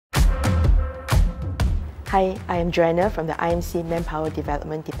Hi, I am Joanna from the IMC Manpower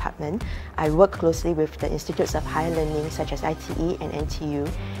Development Department. I work closely with the institutes of higher learning such as ITE and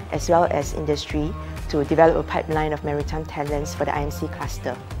NTU, as well as industry, to develop a pipeline of maritime talents for the IMC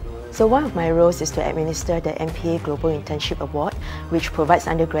cluster. So one of my roles is to administer the MPA Global Internship Award, which provides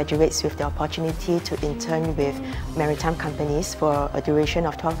undergraduates with the opportunity to intern with maritime companies for a duration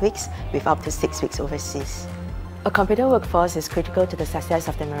of 12 weeks with up to 6 weeks overseas. A competent workforce is critical to the success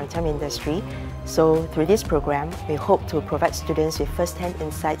of the maritime industry, so through this program, we hope to provide students with first-hand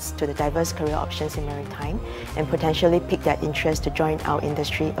insights to the diverse career options in maritime and potentially pique their interest to join our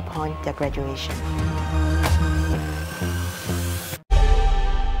industry upon their graduation.